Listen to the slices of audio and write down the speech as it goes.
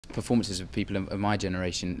performances of people of my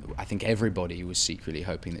generation, I think everybody was secretly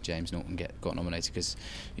hoping that James Norton got nominated, because,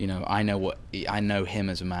 you know, I know him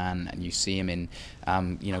as a man, and you see him in,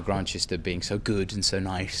 you know, Grantchester being so good and so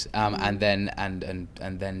nice, and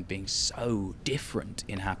then being so different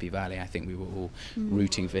in Happy Valley. I think we were all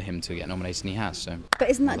rooting for him to get nominated, and he has. So, but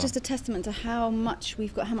isn't that just a testament to how much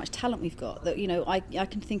we've got, how much talent we've got? That, you know, I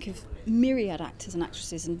can think of myriad actors and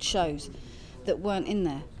actresses and shows that weren't in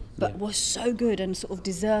there, but were so good and sort of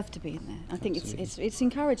deserved to be in there. I think it's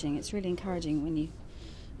encouraging. It's really encouraging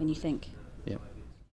when you think. Yeah.